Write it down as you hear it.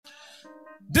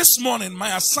This morning,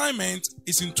 my assignment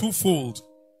is in twofold.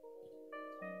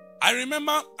 I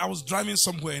remember I was driving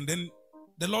somewhere and then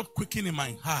the Lord quickened in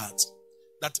my heart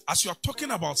that as you are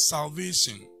talking about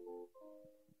salvation,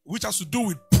 which has to do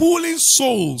with pulling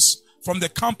souls from the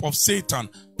camp of Satan,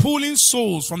 pulling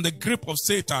souls from the grip of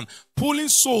Satan, pulling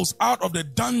souls out of the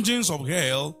dungeons of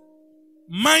hell,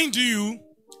 mind you,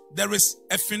 there is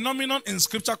a phenomenon in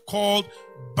scripture called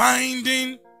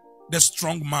binding the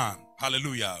strong man.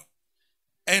 Hallelujah.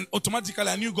 And automatically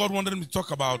I knew God wanted me to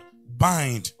talk about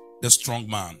bind the strong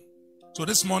man. So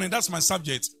this morning, that's my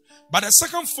subject. But the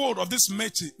second fold of this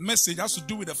message has to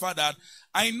do with the fact that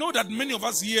I know that many of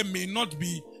us here may not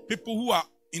be people who are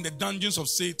in the dungeons of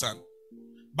Satan.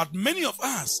 But many of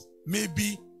us may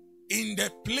be in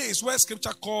the place where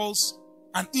scripture calls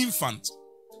an infant.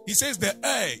 He says the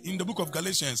heir in the book of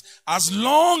Galatians, as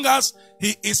long as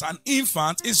he is an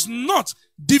infant, is not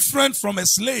different from a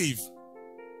slave.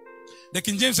 The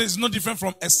King James says it's not different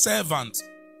from a servant.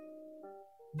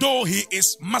 Though he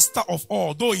is master of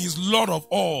all, though he is Lord of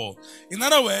all. In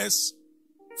other words,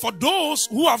 for those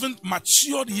who haven't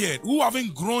matured yet, who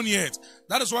haven't grown yet,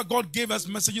 that is why God gave us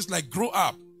messages like grow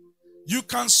up. You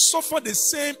can suffer the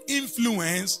same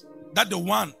influence that the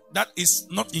one that is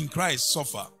not in Christ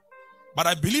suffer. But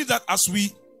I believe that as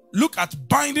we look at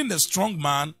binding the strong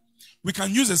man, we can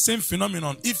use the same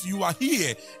phenomenon. If you are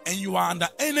here and you are under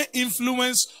any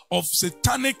influence of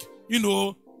satanic,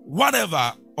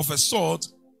 whatever of a sort,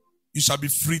 you shall be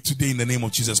free today in the name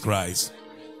of Jesus Christ.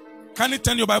 Can you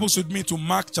turn your Bibles with me to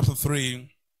Mark chapter 3?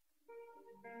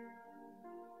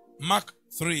 Mark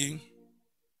 3.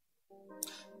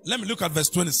 Let me look at verse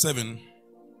 27.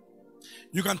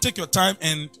 You can take your time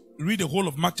and read the whole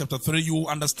of Mark chapter 3. You will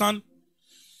understand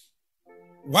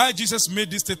why Jesus made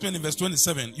this statement in verse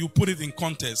 27. You put it in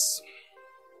context.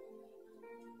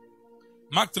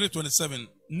 Mark 3:27.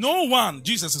 No one,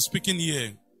 Jesus is speaking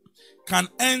here, can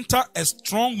enter a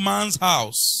strong man's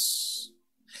house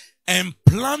and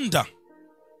plunder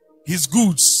his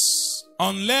goods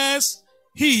unless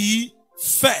he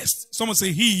first, someone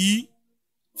say he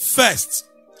first,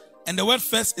 and the word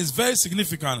first is very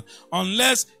significant,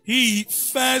 unless he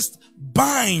first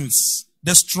binds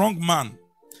the strong man,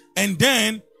 and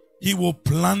then he will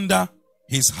plunder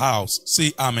his house.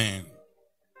 Say amen.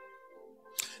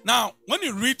 Now, when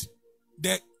you read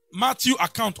the Matthew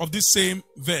account of this same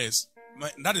verse,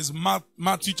 that is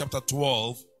Matthew chapter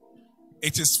 12,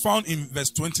 it is found in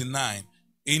verse 29.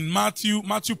 In Matthew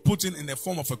put it in the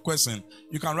form of a question.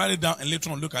 You can write it down and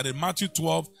later on look at it. Matthew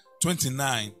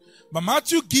 12:29. But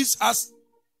Matthew gives us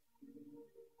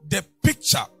the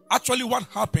picture, actually what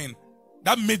happened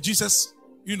that made Jesus,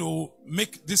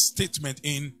 make this statement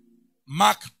in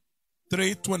Mark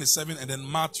 3:27 and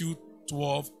then Matthew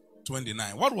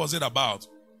 12:29. What was it about?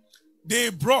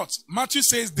 Matthew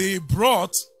says they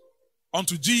brought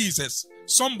unto Jesus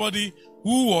somebody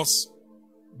who was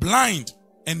blind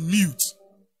and mute.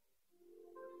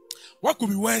 What could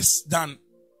be worse than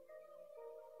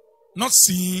not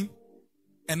seeing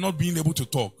and not being able to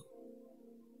talk?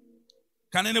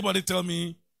 Can anybody tell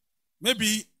me?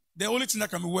 Maybe the only thing that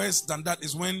can be worse than that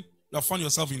is when you have found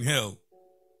yourself in hell.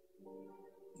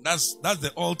 That's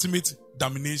the ultimate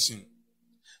damnation.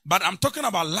 But I'm talking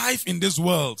about life in this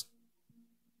world.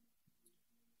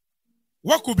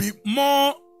 What could be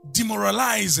more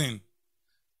demoralizing,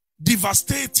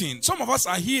 devastating? Some of us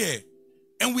are here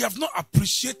and we have not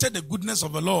appreciated the goodness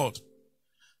of the Lord.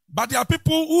 But there are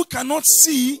people who cannot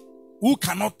see, who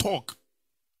cannot talk.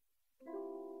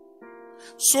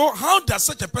 So how does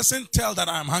such a person tell that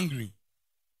I am hungry?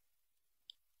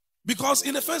 Because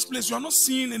in the first place, you are not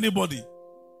seeing anybody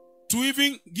to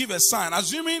even give a sign.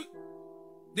 Assuming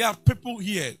there are people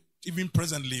here, even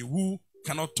presently, who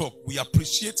cannot talk. We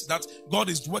appreciate that God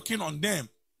is working on them.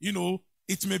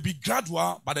 It may be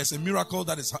gradual, but there's a miracle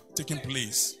that is taking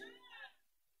place.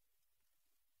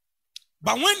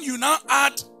 But when you now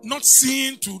add not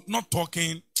seeing to not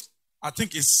talking, I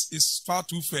think it's far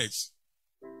too fetched.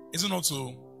 Is it not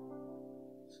so?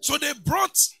 So they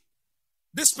brought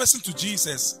this person to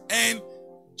Jesus, and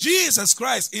Jesus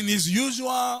Christ, in his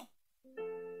usual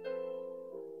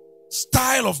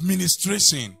style of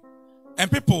ministration,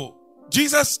 and people,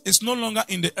 Jesus is no longer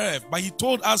in the earth, but he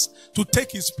told us to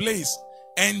take his place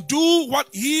and do what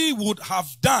he would have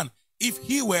done if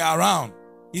he were around.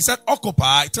 He said,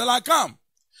 occupy till I come.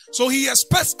 So he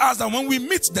expects us that when we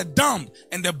meet the dumb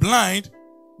and the blind,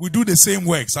 we do the same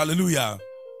works. Hallelujah.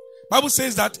 Bible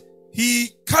says that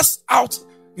he cast out,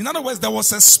 in other words, there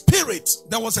was a spirit,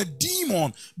 there was a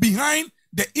demon behind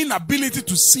the inability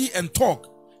to see and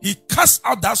talk. He cast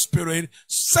out that spirit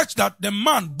such that the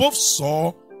man both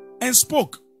saw and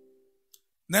spoke.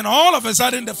 Then all of a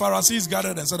sudden the Pharisees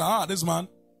gathered and said, this man,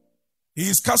 he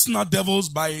is casting out devils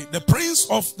by the prince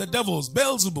of the devils,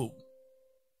 Beelzebub.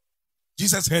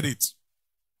 Jesus heard it.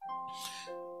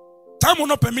 Time will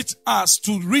not permit us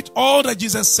to read all that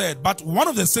Jesus said, but one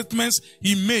of the statements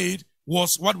he made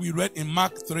was what we read in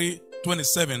Mark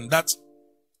 3:27. That,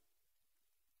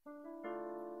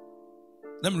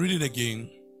 let me read it again.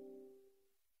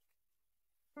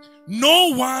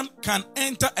 No one can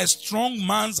enter a strong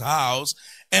man's house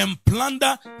and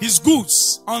plunder his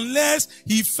goods unless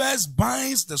he first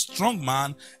binds the strong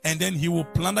man, and then he will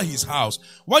plunder his house.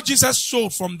 What Jesus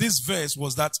showed from this verse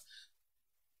was that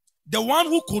the one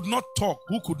who could not talk,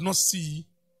 who could not see,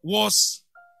 was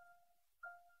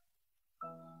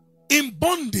in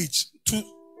bondage to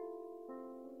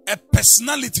a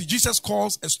personality Jesus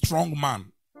calls a strong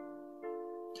man.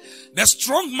 The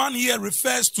strong man here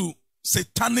refers to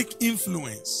satanic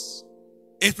influence.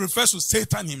 It refers to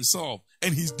Satan himself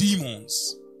and his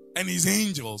demons and his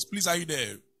angels. Please, are you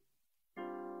there?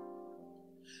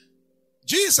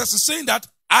 Jesus is saying that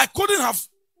I couldn't have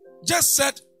just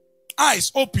said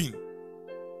eyes open,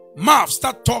 mouth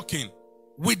start talking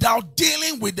without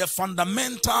dealing with the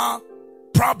fundamental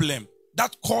problem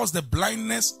that caused the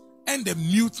blindness and the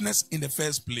muteness in the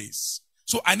first place.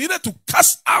 So I needed to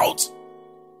cast out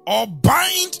or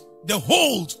bind the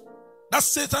hold that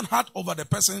Satan had over the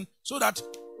person so that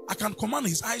I can command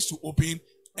his eyes to open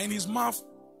and his mouth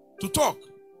to talk.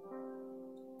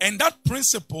 And that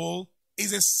principle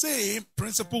is the same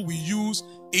principle we use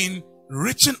in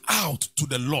reaching out to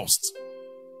the lost.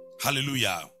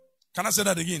 Hallelujah. Can I say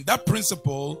that again? That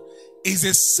principle is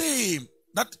the same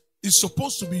that is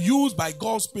supposed to be used by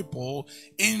God's people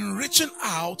in reaching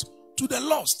out to the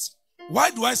lost.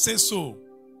 Why do I say so?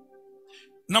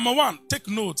 Number one, take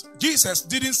note. Jesus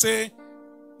didn't say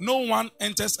no one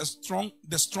enters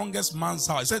the strongest man's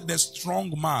house. He said the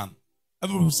strong man.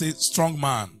 Everyone will say strong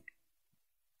man.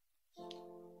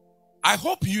 I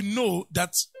hope you know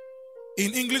that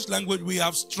in English language we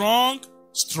have strong,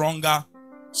 stronger,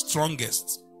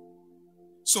 strongest.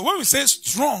 So when we say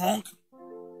strong,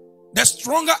 the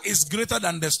stronger is greater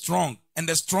than the strong, and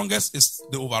the strongest is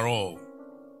the overall.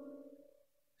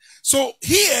 So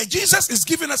here, Jesus is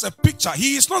giving us a picture.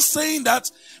 He is not saying that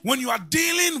when you are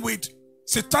dealing with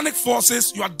satanic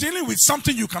forces, you are dealing with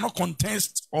something you cannot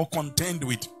contest or contend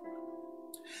with.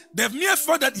 The mere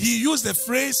fact that he used the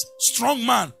phrase strong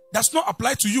man does not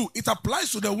apply to you. It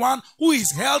applies to the one who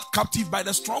is held captive by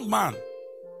the strong man.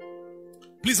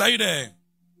 Please, are you there?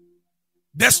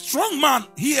 The strong man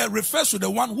here refers to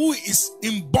the one who is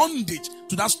in bondage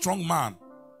to that strong man.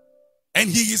 And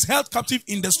he is held captive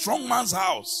in the strong man's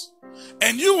house.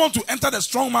 And you want to enter the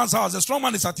strong man's house. The strong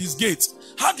man is at his gate.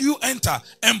 How do you enter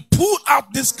and pull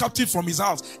out this captive from his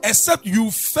house? Except you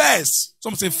first,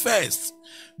 someone say first,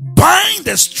 bind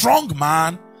the strong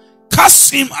man,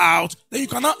 cast him out, then you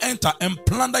cannot enter and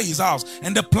plunder his house.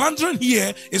 And the plundering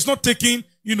here is not taking,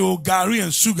 gari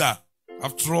and sugar.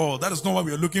 After all, that is not what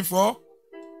we are looking for.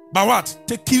 But what?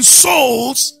 Taking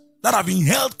souls that have been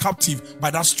held captive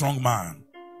by that strong man.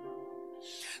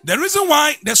 The reason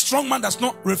why the strong man does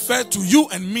not refer to you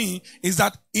and me is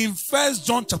that in 1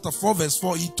 John chapter 4 verse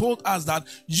 4, he told us that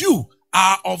you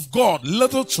are of God,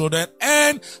 little children,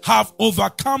 and have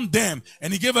overcome them.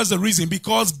 And he gave us the reason,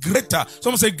 because greater,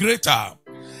 someone say greater,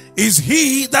 is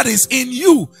he that is in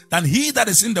you than he that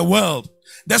is in the world.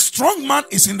 The strong man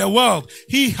is in the world.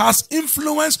 He has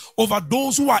influence over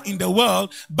those who are in the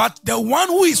world, but the one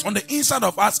who is on the inside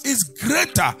of us is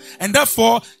greater, and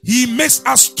therefore he makes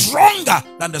us stronger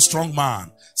than the strong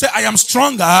man. Say, I am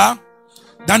stronger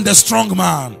than the strong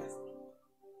man.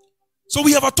 So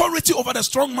we have authority over the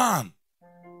strong man.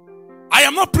 I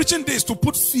am not preaching this to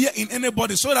put fear in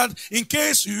anybody, so that in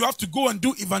case you have to go and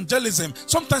do evangelism,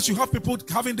 sometimes you have people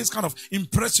having this kind of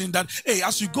impression that, hey,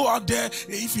 as you go out there,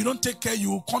 if you don't take care,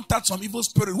 you will contact some evil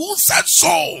spirit. Who said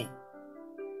so?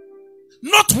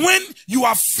 Not when you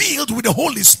are filled with the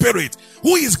Holy Spirit,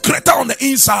 who is greater on the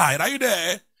inside. Are you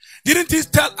there? Didn't he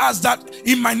tell us that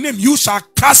in my name you shall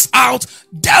cast out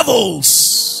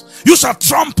devils? You shall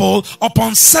trample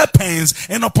upon serpents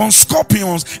and upon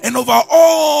scorpions and over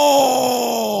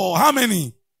all, how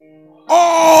many?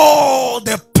 All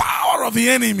the power of the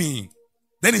enemy.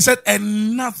 Then he said,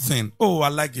 and nothing, I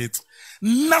like it,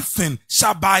 nothing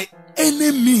shall by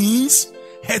any means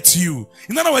hurt you.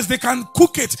 In other words, they can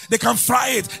cook it, they can fry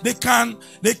it, they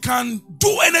can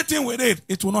do anything with it.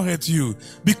 It will not hurt you,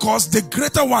 because the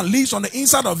greater one lives on the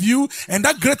inside of you, and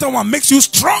that greater one makes you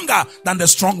stronger than the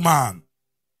strong man.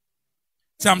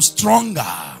 Say, I'm stronger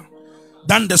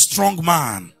than the strong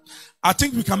man. I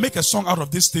think we can make a song out of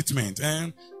this statement.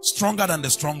 And stronger than the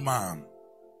strong man.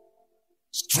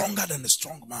 Stronger than the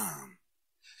strong man.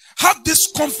 Have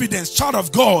this confidence, child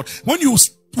of God, when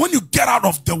you get out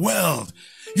of the world.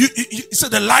 You say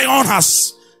the lion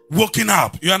has woken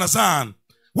up. You understand?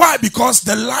 Why? Because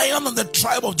the lion of the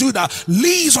tribe of Judah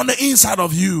lives on the inside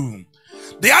of you.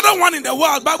 The other one in the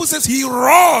world, Bible says he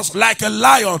roars like a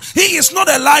lion. He is not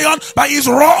a lion, but he's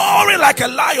roaring like a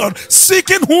lion,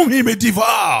 seeking whom he may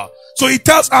devour. So he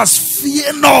tells us,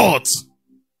 fear not.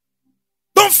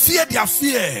 Don't fear their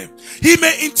fear. He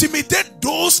may intimidate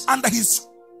those under his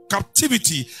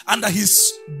captivity, under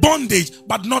his bondage,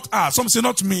 but not us. Some say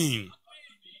not me.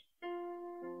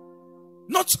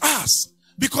 Not us.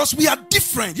 Because we are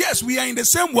different. Yes, we are in the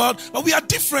same world, but we are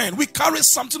different. We carry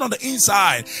something on the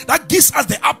inside that gives us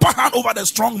the upper hand over the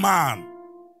strong man.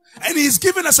 And he's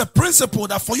giving us a principle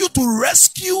that for you to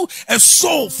rescue a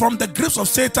soul from the grips of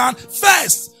Satan,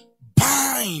 first,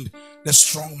 bind the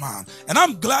strong man. And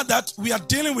I'm glad that we are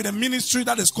dealing with a ministry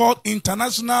that is called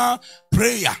International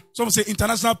Prayer. Some say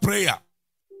International Prayer.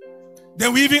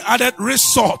 Then we even added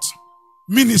Resort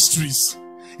Ministries.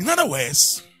 In other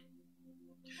words,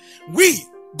 we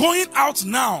going out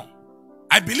now,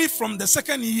 I believe from the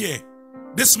second year,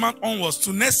 this month onwards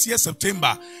to next year,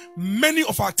 September, many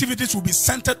of our activities will be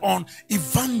centered on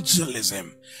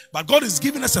evangelism. But God is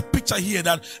giving us a picture here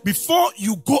that before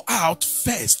you go out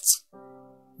first,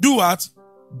 do what?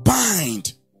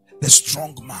 Bind the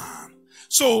strong man.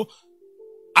 So,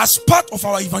 as part of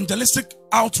our evangelistic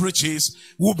outreaches,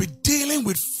 we'll be dealing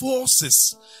with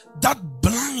forces that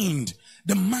blind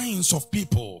the minds of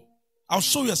people. I'll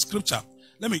show you a scripture.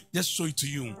 Let me just show it to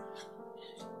you.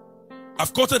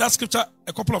 I've quoted that scripture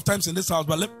a couple of times in this house,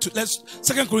 but let's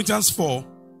 2 Corinthians 4.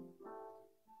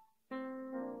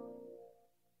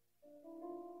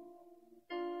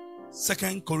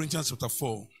 Second Corinthians chapter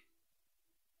 4.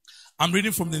 I'm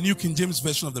reading from the New King James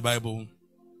Version of the Bible.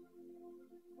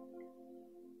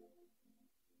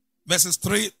 Verses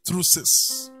 3 through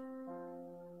 6.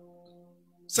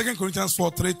 2 Corinthians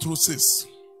 4, 3 through 6.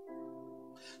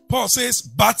 Paul says,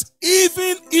 but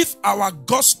even if our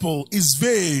gospel is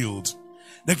veiled,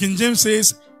 the King James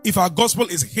says, if our gospel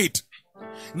is hid.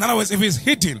 In other words, if it's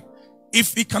hidden,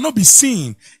 if it cannot be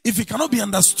seen, if it cannot be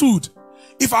understood,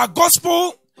 if our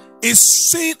gospel is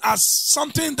seen as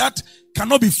something that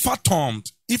cannot be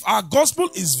fathomed, if our gospel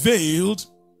is veiled,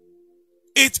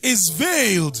 it is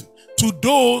veiled to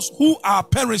those who are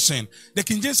perishing. The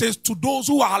King James says, to those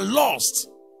who are lost.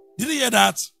 Did you hear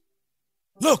that?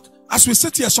 Look, as we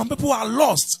sit here, some people are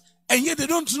lost, and yet they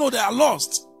don't know they are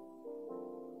lost.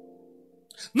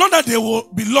 Not that they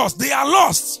will be lost, they are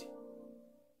lost.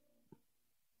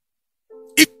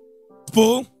 If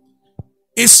gospel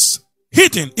is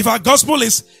hidden, if our gospel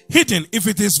is hidden, if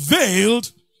it is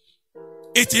veiled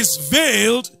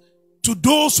to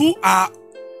those who are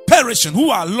perishing,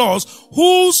 who are lost,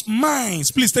 whose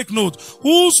minds, please take note,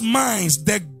 whose minds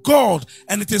the God,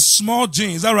 and it is small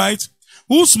g, is that right?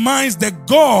 Whose minds the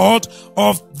God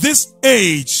of this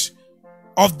age,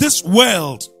 of this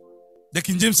world, the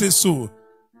King James says so.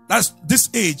 That's this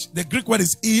age. The Greek word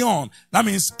is eon. That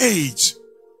means age.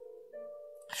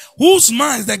 Whose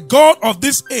minds the God of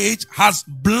this age has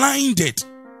blinded,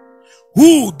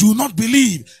 who do not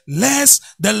believe, lest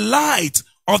the light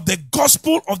of the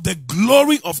gospel of the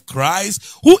glory of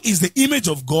Christ, who is the image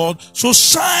of God, so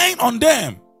shine on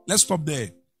them. Let's stop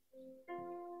there.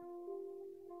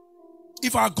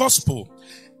 If our gospel,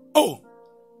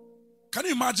 can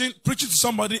you imagine preaching to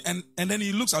somebody and then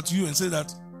he looks at you and says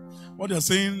that what you're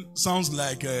saying sounds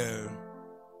like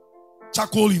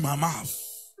charcoal in my mouth.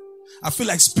 I feel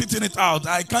like spitting it out.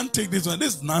 I can't take this one.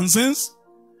 This is nonsense.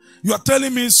 You are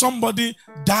telling me somebody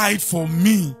died for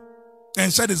me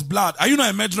and shed his blood. Are you not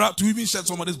a murderer to even shed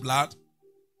somebody's blood?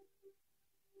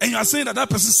 And you are saying that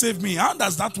person saved me. How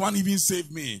does that one even save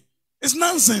me? It's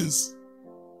nonsense.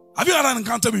 Have you had an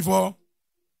encounter before?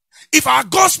 If our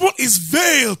gospel is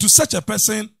veiled to such a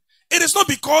person, it is not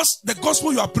because the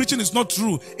gospel you are preaching is not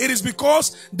true. It is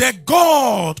because the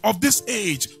God of this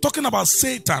age, talking about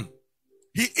Satan,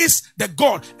 he is the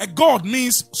God. A God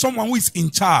means someone who is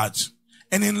in charge.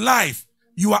 And in life,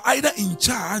 you are either in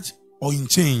charge or in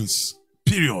chains.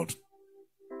 Period.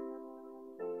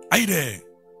 Are you there?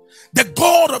 The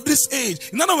God of this age.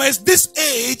 In other words, this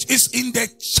age is in the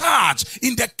charge,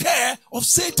 in the care of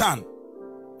Satan.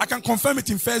 I can confirm it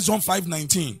in 1 John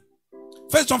 5:19.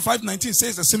 1 John 5:19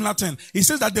 says a similar thing. He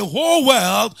says that the whole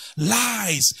world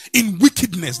lies in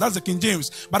wickedness. That's the King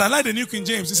James. But I like the New King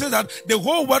James. He says that the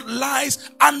whole world lies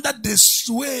under the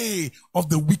sway of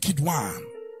the wicked one.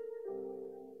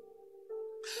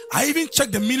 I even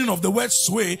checked the meaning of the word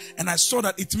sway and I saw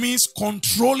that it means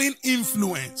controlling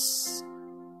influence.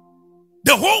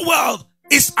 The whole world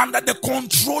is under the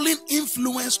controlling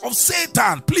influence of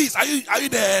Satan. Please, are you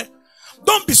there?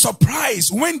 Don't be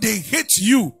surprised when they hate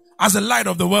you as the light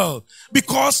of the world,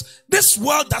 because this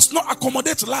world does not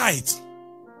accommodate light.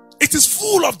 It is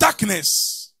full of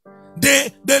darkness.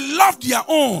 They love their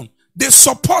own. They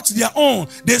support their own.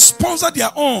 They sponsor their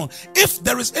own. If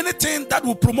there is anything that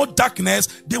will promote darkness,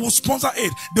 they will sponsor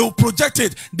it. They will project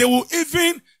it. They will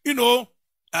even,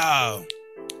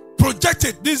 project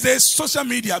it. These days, social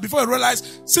media, before I realize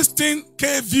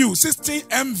 16K view,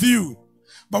 16M view.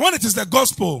 But when it is the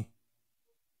gospel,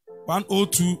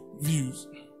 102 views,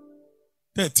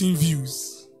 13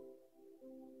 views.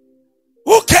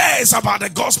 Who cares about the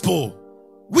gospel?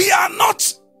 We are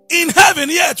not in heaven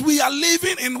yet. We are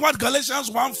living in what Galatians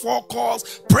 1:4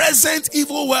 calls present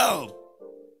evil world.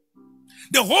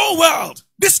 The whole world,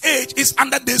 this age, is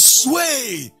under the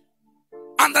sway,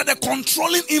 under the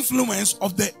controlling influence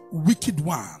of the wicked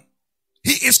one.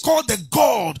 He is called the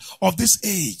God of this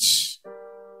age.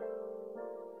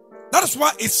 That is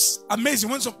why it's amazing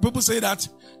when some people say that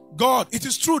God, it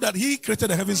is true that He created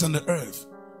the heavens and the earth.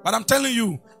 But I'm telling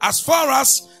you, as far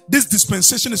as this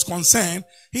dispensation is concerned,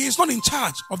 He is not in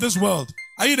charge of this world.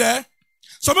 Are you there?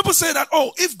 Some people say that,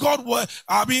 if God were,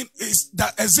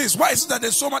 that exists, why is it that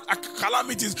there's so much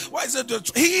calamities? Why is it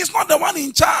that He is not the one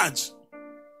in charge?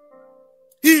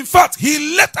 In fact,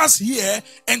 He left us here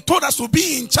and told us to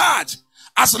be in charge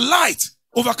as light,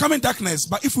 overcoming darkness.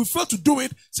 But if we fail to do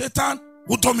it, Satan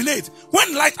will dominate.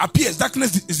 When light appears,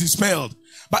 darkness is dispelled.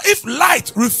 But if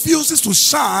light refuses to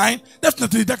shine,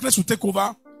 definitely darkness will take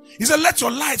over. He said, let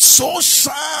your light so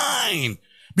shine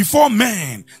before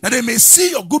men that they may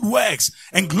see your good works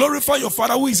and glorify your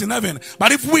Father who is in heaven.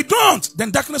 But if we don't,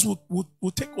 then darkness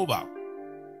will take over.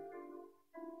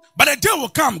 But a day will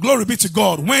come, glory be to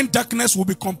God, when darkness will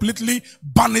be completely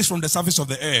banished from the surface of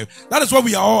the earth. That is what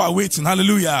we are all awaiting.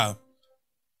 Hallelujah.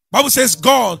 Bible says,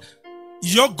 God,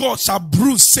 your God shall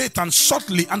bruise Satan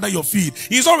shortly under your feet.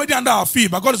 He is already under our feet,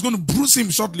 but God is going to bruise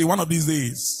him shortly one of these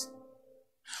days.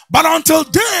 But until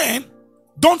then,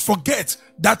 don't forget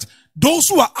that those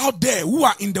who are out there, who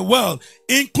are in the world,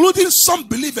 including some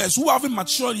believers who haven't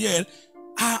matured yet,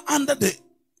 are under the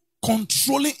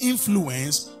controlling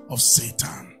influence of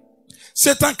Satan.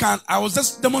 Satan can, I was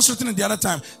just demonstrating it the other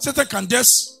time, Satan can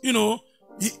just,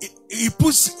 he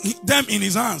puts them in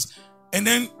his hands and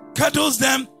then cuddles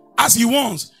them as he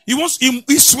wants.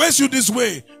 He sways you this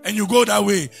way and you go that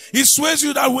way. He sways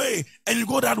you that way and you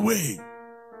go that way.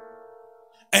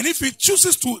 And if he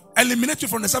chooses to eliminate you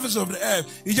from the surface of the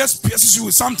earth, he just pierces you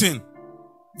with something.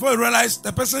 Before you realize,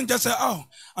 the person just said,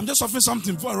 I'm just offering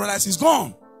something. Before I realize, he's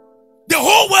gone. The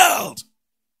whole world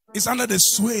is under the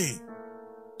sway,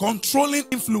 controlling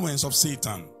influence of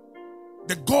Satan,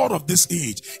 the God of this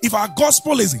age. If our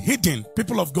gospel is hidden,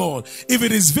 people of God, if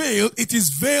it is veiled, it is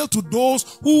veiled to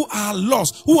those who are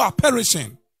lost, who are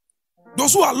perishing.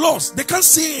 Those who are lost, they can't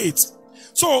see it.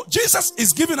 So Jesus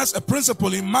is giving us a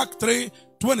principle in Mark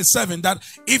 3:27 that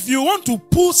if you want to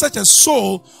pull such a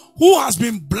soul who has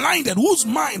been blinded, whose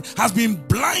mind has been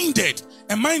blinded,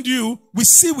 and mind you, we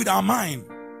see with our mind,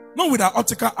 not with our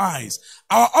optical eyes.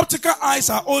 Our optical eyes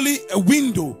are only a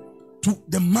window to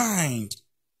the mind.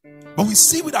 But we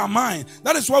see with our mind.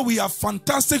 That is why we have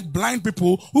fantastic blind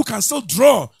people who can still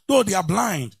draw, though they are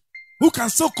blind. Who can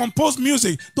still compose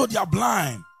music, though they are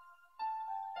blind.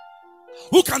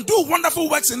 Who can do wonderful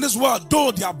works in this world,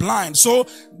 though they are blind. So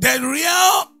the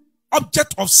real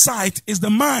object of sight is the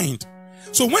mind.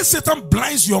 So when Satan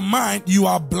blinds your mind, you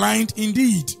are blind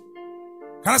indeed.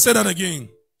 Can I say that again?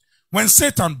 When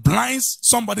Satan blinds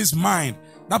somebody's mind,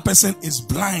 that person is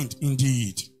blind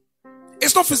indeed.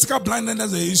 It's not physical blindness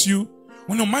that's the issue.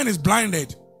 When your mind is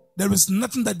blinded, there is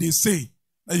nothing that they say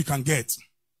that you can get.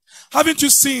 Haven't you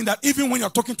seen that even when you're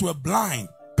talking to a blind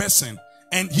person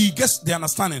and he gets the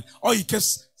understanding, all he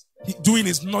keeps doing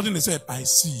is nodding his head, I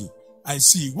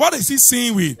see. What is he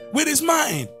seeing with? With his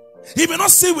mind. He may not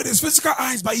see with his physical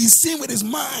eyes, but he's seeing with his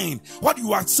mind. What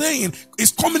you are saying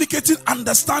is communicating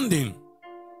understanding.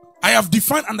 I have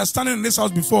defined understanding in this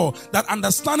house before. That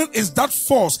understanding is that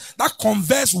force that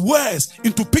converts words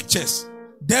into pictures,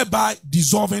 thereby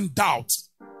dissolving doubt.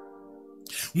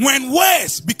 When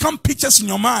words become pictures in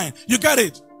your mind, you get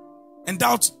it, and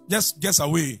doubt just gets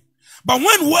away. But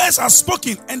when words are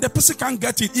spoken and the person can't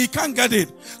get it, he can't get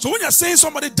it. So when you're saying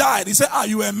somebody died, he said,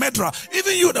 you were a murderer.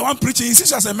 Even you, the one preaching, he sees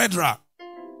you as a murderer.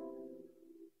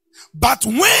 But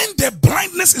when the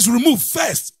blindness is removed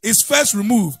first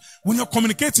removed, when you're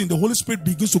communicating, the Holy Spirit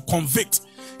begins to convict.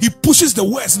 He pushes the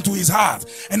words into his heart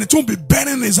and it won't be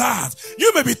burning his heart.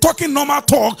 You may be talking normal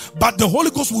talk, but the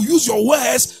Holy Ghost will use your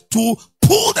words to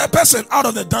pull the person out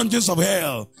of the dungeons of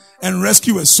hell and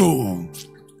rescue a soul.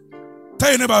 Tell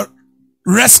your neighbor,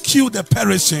 rescue the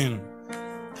perishing.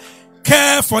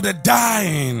 Care for the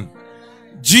dying.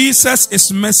 Jesus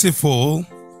is merciful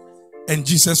and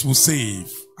Jesus will save.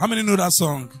 How many know that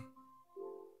song?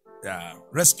 Yeah.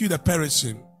 Rescue the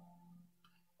perishing.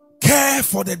 Care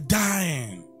for the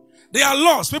dying. They are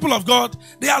lost. People of God,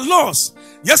 they are lost.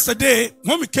 Yesterday,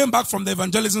 when we came back from the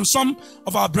evangelism, some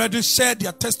of our brethren shared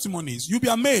their testimonies. You'll be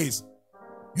amazed.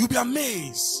 You'll be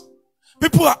amazed.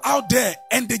 People are out there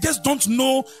and they just don't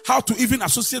know how to even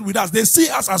associate with us. They see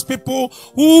us as people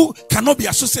who cannot be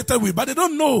associated with, but they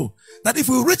don't know that if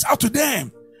we reach out to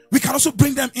them, we can also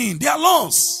bring them in. They are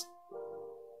lost.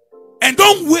 And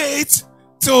don't wait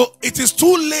till it is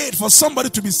too late for somebody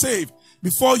to be saved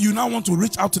before you now want to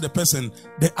reach out to the person.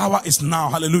 The hour is now.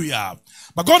 Hallelujah.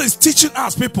 But God is teaching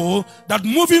us, people, that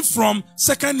moving from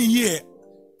second year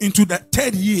into the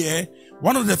third year,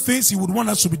 one of the things He would want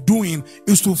us to be doing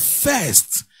is to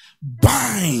first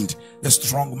bind the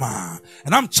strong man.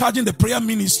 And I'm charging the prayer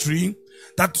ministry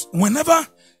that whenever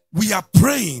we are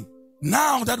praying,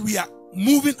 now that we are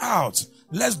moving out,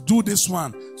 let's do this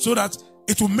one so that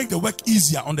it will make the work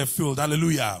easier on the field.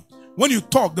 Hallelujah. When you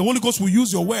talk, the Holy Ghost will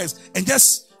use your words and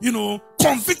just,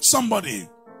 convict somebody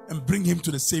and bring him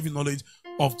to the saving knowledge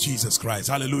of Jesus Christ.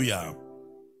 Hallelujah.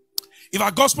 If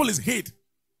our gospel is hid,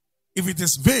 if it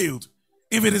is veiled,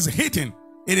 if it is hidden,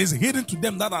 it is hidden to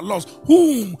them that are lost,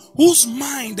 whose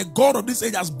mind the God of this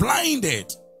age has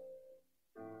blinded.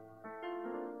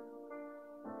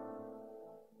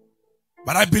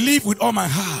 But I believe with all my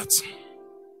heart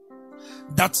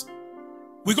that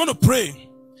we're going to pray.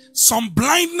 Some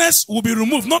blindness will be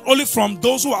removed, not only from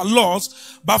those who are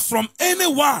lost, but from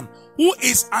anyone who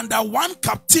is under one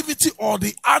captivity or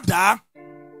the other,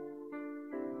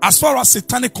 as far as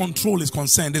satanic control is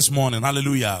concerned this morning.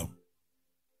 Hallelujah.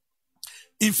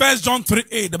 In 1 John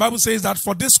 3:8, the Bible says that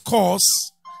for this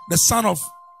cause, the Son of,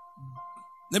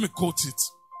 let me quote it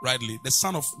rightly, the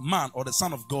Son of Man or the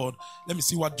Son of God. Let me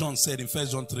see what John said in 1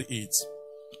 John 3:8.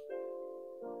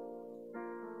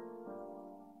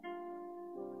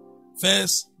 1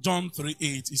 John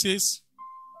 3:8. He says,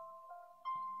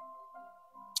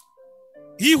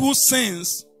 he who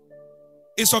sins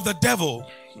is of the devil.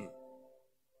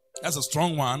 That's a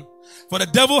strong one. For the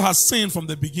devil has sinned from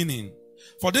the beginning.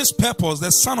 For this purpose,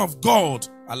 the Son of God,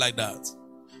 I like that,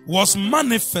 was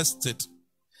manifested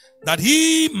that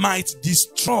he might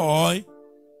destroy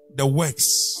the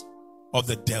works of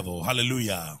the devil.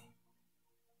 Hallelujah.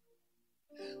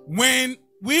 When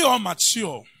we are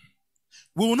mature,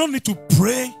 we will not need to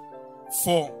pray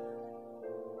for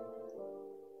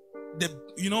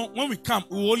when we come,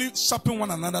 we will only sharpen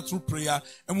one another through prayer,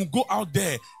 and we'll go out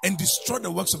there and destroy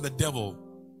the works of the devil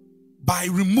by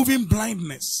removing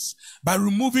blindness, by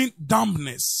removing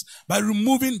dumbness, by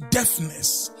removing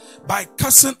deafness, by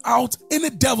casting out any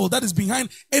devil that is behind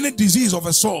any disease of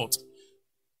a sort.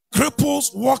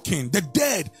 Cripples walking, the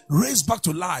dead raised back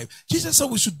to life. Jesus said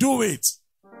we should do it.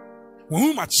 When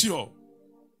we mature,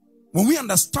 when we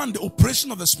understand the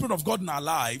operation of the Spirit of God in our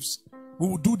lives, we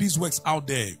will do these works out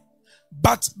there.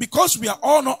 But because we are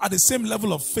all not at the same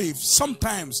level of faith,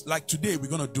 sometimes, like today we're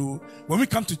going to do, when we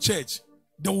come to church,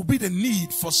 there will be the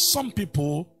need for some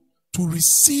people to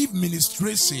receive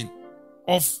ministration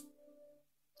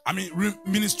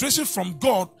ministration from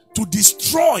God to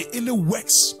destroy any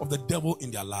works of the devil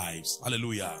in their lives.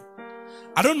 Hallelujah.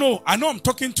 I don't know. I know I'm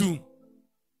talking to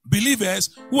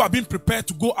believers who are being prepared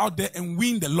to go out there and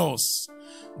win the loss.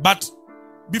 But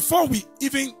before we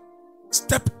even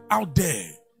step out there,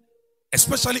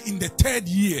 especially in the third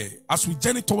year, as we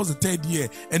journey towards the third year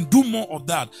and do more of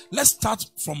that, let's start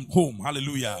from home.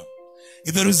 Hallelujah.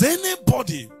 If there is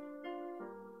anybody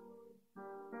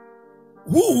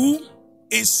who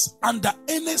is under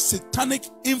any satanic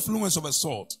influence of a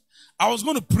sort, I was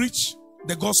going to preach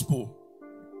the gospel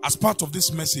as part of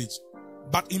this message,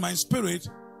 but in my spirit,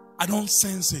 I don't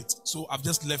sense it. So I've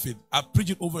just left it. I've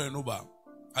preached it over and over.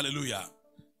 Hallelujah.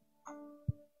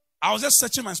 I was just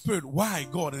searching my spirit. Why,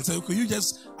 God? And I said, okay, you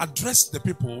just address the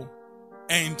people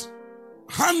and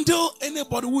handle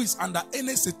anybody who is under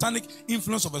any satanic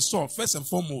influence of a sort, first and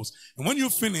foremost. And when you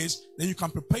finish, then you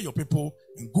can prepare your people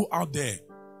and go out there.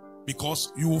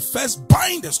 Because you will first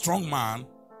bind the strong man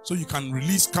so you can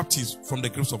release captives from the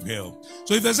grips of hell.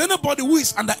 So if there's anybody who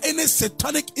is under any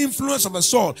satanic influence of a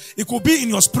sort, it could be in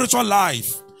your spiritual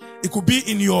life. It could be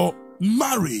in your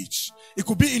marriage. It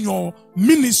could be in your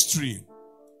ministry.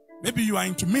 Maybe you are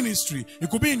into ministry.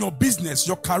 It could be in your business,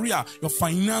 your career, your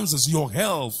finances, your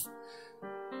health.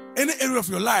 Any area of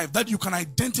your life that you can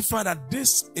identify that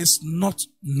this is not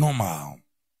normal.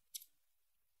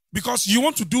 Because you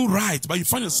want to do right, but you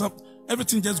find yourself,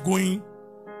 everything just going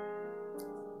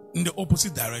in the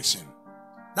opposite direction.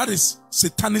 That is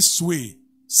satanic sway.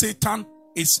 Satan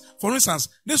is, for instance,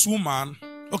 this woman,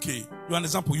 okay, you're an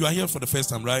example, you are here for the first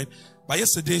time, right? But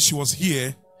yesterday she was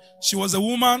here. She was a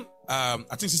woman, I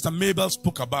think Sister Mabel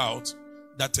spoke about,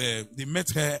 that they met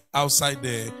her outside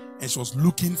there and she was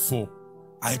looking for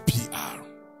IPR.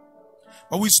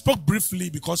 But we spoke briefly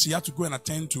because she had to go and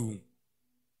attend to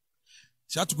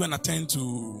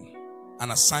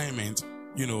an assignment,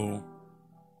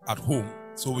 at home.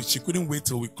 So she couldn't wait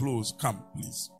till we close. Come, please.